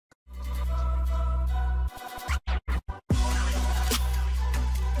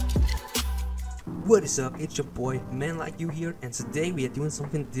What is up? It's your boy Man Like You here, and today we are doing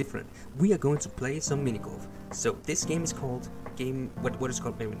something different. We are going to play some mini golf. So this game is called what is it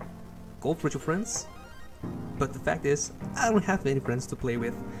called? Maybe Golf with Your Friends. But the fact is, I don't have any friends to play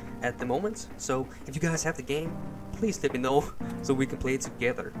with at the moment. So if you guys have the game, please let me know so we can play it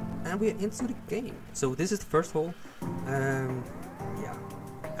together. And we are into the game. So this is the first hole. Yeah,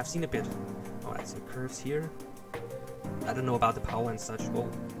 I've seen a bit. Alright, so curves here. I don't know about the power and such. Well,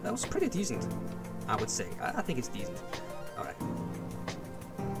 that was pretty decent, I would say. I think it's decent. Alright.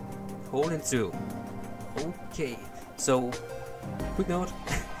 Hole in 2. Okay. So, quick note.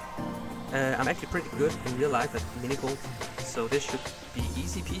 I'm actually pretty good in real life at mini golf. So this should be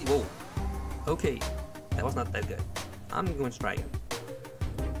easy peasy. Whoa. Okay. That was not that good. I'm going to try again.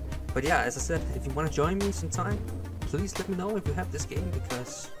 But yeah, as I said, if you want to join me sometime, please let me know if you have this game,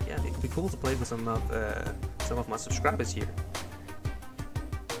 because yeah, it could be cool to play with some of my subscribers here.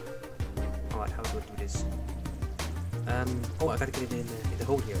 Alright, how do I do this? Oh, I gotta get it in the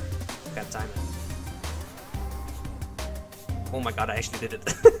hole here. I gotta time it. Oh my god, I actually did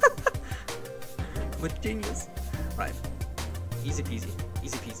it. I'm a genius. Right, easy peasy,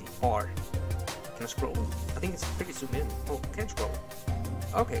 easy peasy. Hard. Can I scroll? I think it's pretty zoomed in. Oh, can't scroll.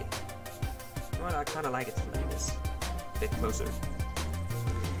 Okay. Well, I kinda like it like this. A bit closer.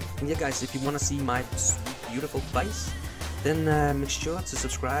 And yeah guys, if you want to see my sweet, beautiful face, then make sure to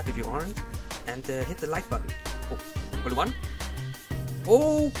subscribe if you aren't, and hit the like button. Oh, hole in one.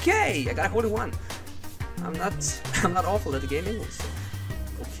 Okay, I got a hole in one. I'm not awful at the game anyway, so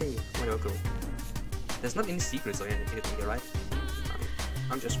okay, where do I go? There's not any secrets or anything here, right?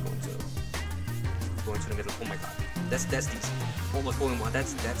 I'm just going to the middle. Oh my god, that's decent. Almost hole in one.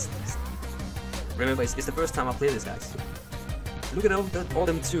 That's decent. Remember, it's the first time I play this, guys. Look at all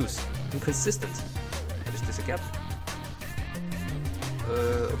them twos. Inconsistent. Is this a gap?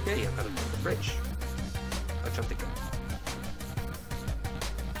 Okay, I gotta jump the bridge. I jumped the gap.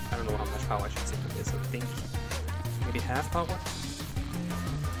 I don't know how much power I should take for this. I think maybe half power?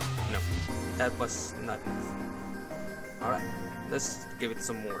 No, that was not enough. Alright, let's give it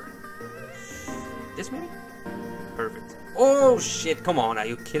some more. This maybe? Perfect. Oh shit, come on, are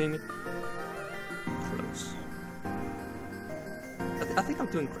you kidding me? I think I'm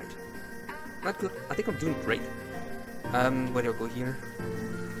doing great. Not good. I think I'm doing great. Where do I go here?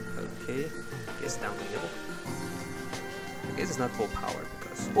 Okay. I guess down the middle. I guess it's not full power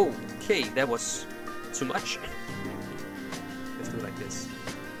because... Oh, okay, that was too much. Let's do it like this.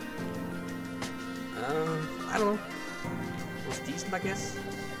 I don't know. It was decent, I guess.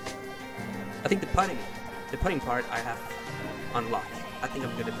 I think the putting part I have unlocked. I think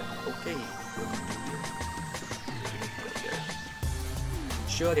I'm good at that. Okay.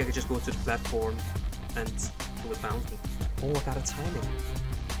 Surely I could just go to the platform and do it bouncing. Oh, I got a timing.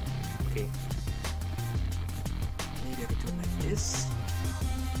 Okay. Maybe I could do it like this.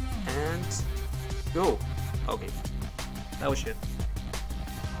 And go. Okay. That was shit.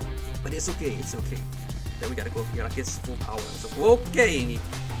 But it's okay, it's okay. Then we gotta go here. I guess full power. So, okay.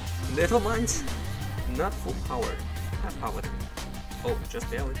 Never mind. Not full power. Half power. Oh, just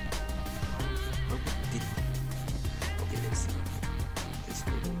barely. Okay, let's see.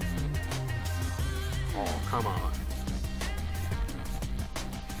 Oh, come on.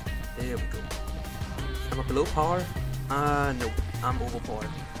 There we go. Am I below par? Nope. I'm over par.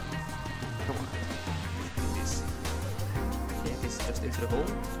 Come on. Do this. Okay, this is just into the hole.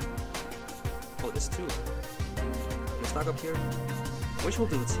 Oh, there's two. Let's start up here. Which will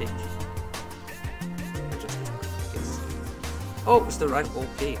do take? Just this one. Yes. Oh, it's the right.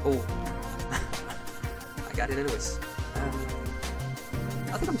 Okay. Oh. I got it anyways.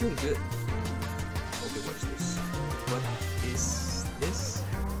 I think I'm doing good. Okay, what is this? What is this?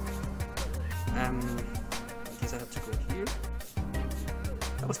 I guess I have to go here.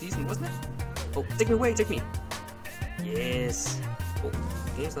 That was decent, wasn't it? Oh, take me away, take me! Yes! Oh,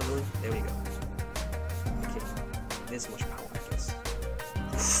 game's not loading. There we go. Okay, this much power, I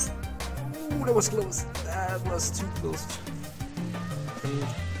guess. Ooh, that was close. That was too close. And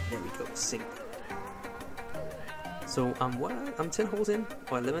there we go, sink. So what? I'm 10 holes in,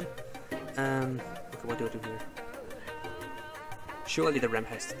 or 11. Okay, what do I do here? Surely the ramp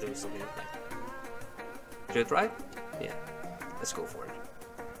has to do something like that. Should I try? Yeah, let's go for it.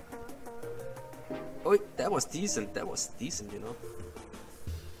 Oh, that was decent. That was decent, you know.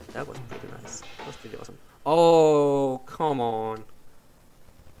 That was pretty nice. That was pretty awesome. Oh, come on.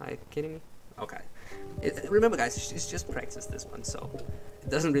 Are you kidding me? Okay. Remember, guys, it's just practice this one, so it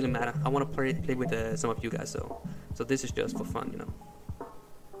doesn't really matter. I want to play with some of you guys, so this is just for fun, you know.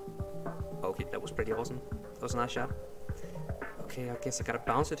 Okay, that was pretty awesome. That was a nice shot. Okay, I guess I gotta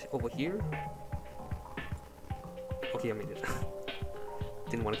bounce it over here. Okay, I made it.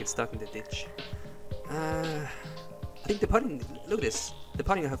 Didn't want to get stuck in the ditch. I think the pudding. Look at this. The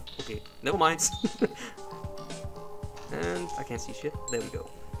pudding I have. Okay, never mind. And I can't see shit. There we go.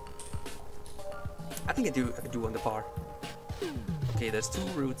 I think I can do on the par. Okay, there's 2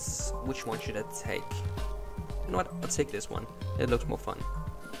 routes. Which one should I take? You know what? I'll take this one. It looks more fun.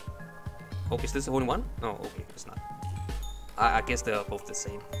 Oh, is this the only one? Oh, okay, it's not. I guess they're both the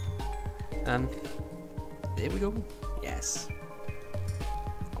same. There we go. Yes.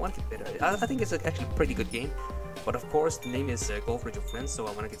 I want to get better. I think it's actually a pretty good game. But of course, the name is Golf with Your Friends, so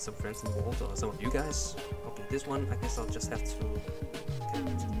I want to get some friends involved, or some of you guys. Okay, this one, I guess I'll just have to... Can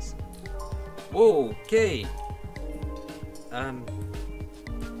I use this? Whoa, okay! I'm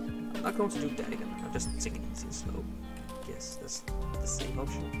not going to do that again. I'll just take it easy and slow. Yes, that's the same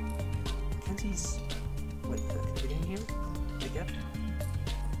option. Can't these... Wait, can I get in here? Get?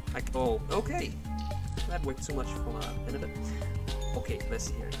 Like, oh, okay! That worked too much for my benefit. Okay, let's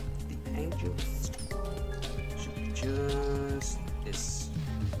see here. The angels... Just this.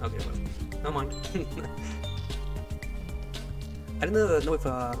 Okay, well, never mind. I don't know if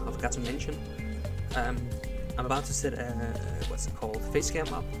I forgot to mention. I'm about to set a what's it called, face cam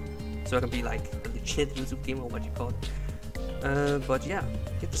up, so I can be like a legit YouTube gamer, or what you call it. But yeah,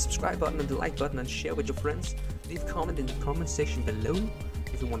 hit the subscribe button and the like button and share with your friends. Leave a comment in the comment section below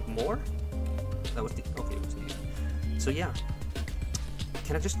if you want more. That was the okay. So yeah,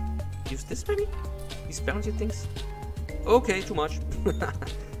 can I just use this maybe? These bouncy things? Okay, too much.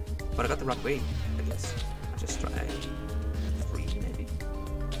 But I got the right way, I guess. I'll just try 3 maybe.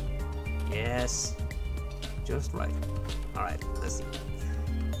 Yes. Just right. Alright, let's see.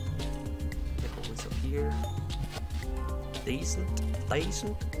 Get all this up here. Decent. Okay,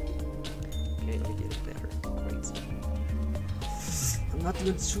 let me get it better. Great. I'm not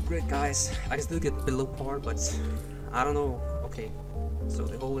doing too great, guys. I can still get below par, but I don't know. Okay, so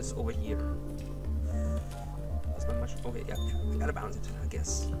the hole is over here. Not much. Okay, yeah, I gotta bounce it, I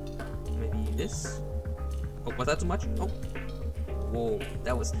guess. Maybe this. Oh, was that too much? Oh, whoa,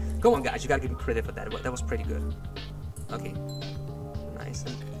 that was. Come on, guys, you gotta give me credit for that. That was pretty good. Okay, nice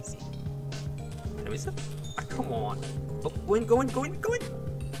and easy. Can I miss it? Ah, come on. Oh, go in.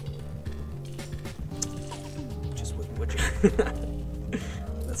 Just wouldn't, would you?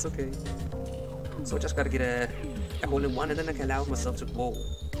 That's okay. So I just gotta get a hole in one, and then I can allow myself to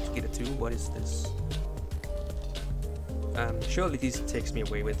to get a 2. What is this? Surely this takes me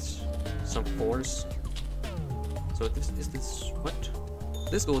away with some force. So this is this what?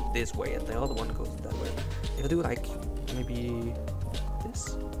 This goes this way and the other one goes that way. If I do like maybe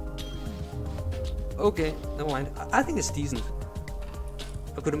this? Okay, never mind. I think it's decent.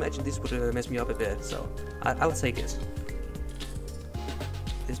 I could imagine this would mess me up a bit, so I'll take it.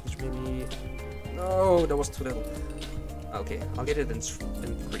 This was maybe... No, that was too little. Okay, I'll get it in 3.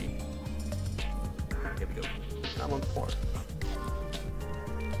 Here we go. I'm on par.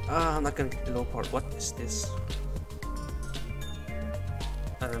 I'm not gonna get the low part. What is this?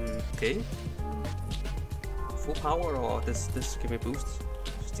 Okay. Full power, or this give me boosts?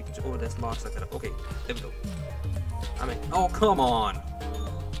 Just take it over this marks like that. Okay, there we go. I mean, oh come on!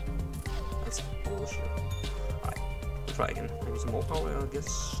 That's bullshit. Alright, we'll try again. Maybe some more power, I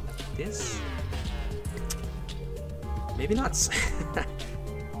guess. Like this. Maybe not.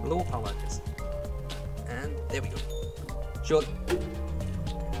 Low power, I guess. And there we go. Sure.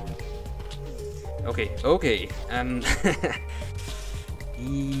 Okay.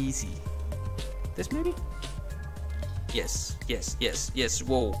 Easy. This maybe? Yes.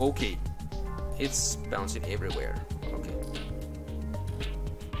 Whoa, okay. It's bouncing everywhere. Okay.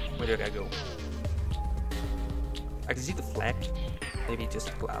 Where do I gotta go? I can see the flag. Maybe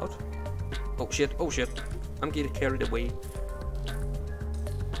just go out. Oh shit. I'm getting carried away.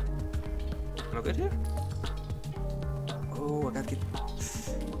 Am I good here? Oh, I gotta get...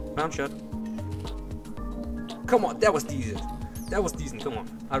 Round shot. Come on, that was decent. Come on,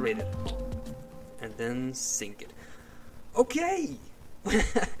 I rate it. And then sink it. Okay!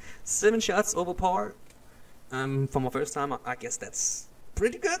 7 shots over par. For my first time, I guess that's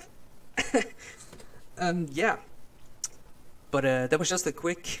pretty good. Yeah. But that was just a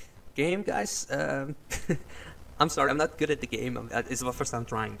quick game, guys. I'm sorry, I'm not good at the game. It's my first time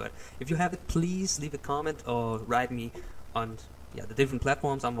trying, but if you have it, please leave a comment or write me on the different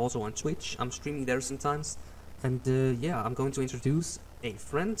platforms. I'm also on Twitch. I'm streaming there sometimes. And yeah, I'm going to introduce a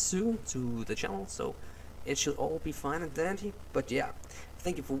friend soon to the channel, so it should all be fine and dandy. But yeah,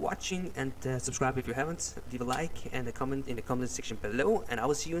 thank you for watching, and subscribe if you haven't. Leave a like and a comment in the comment section below, and I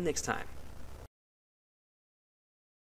will see you next time.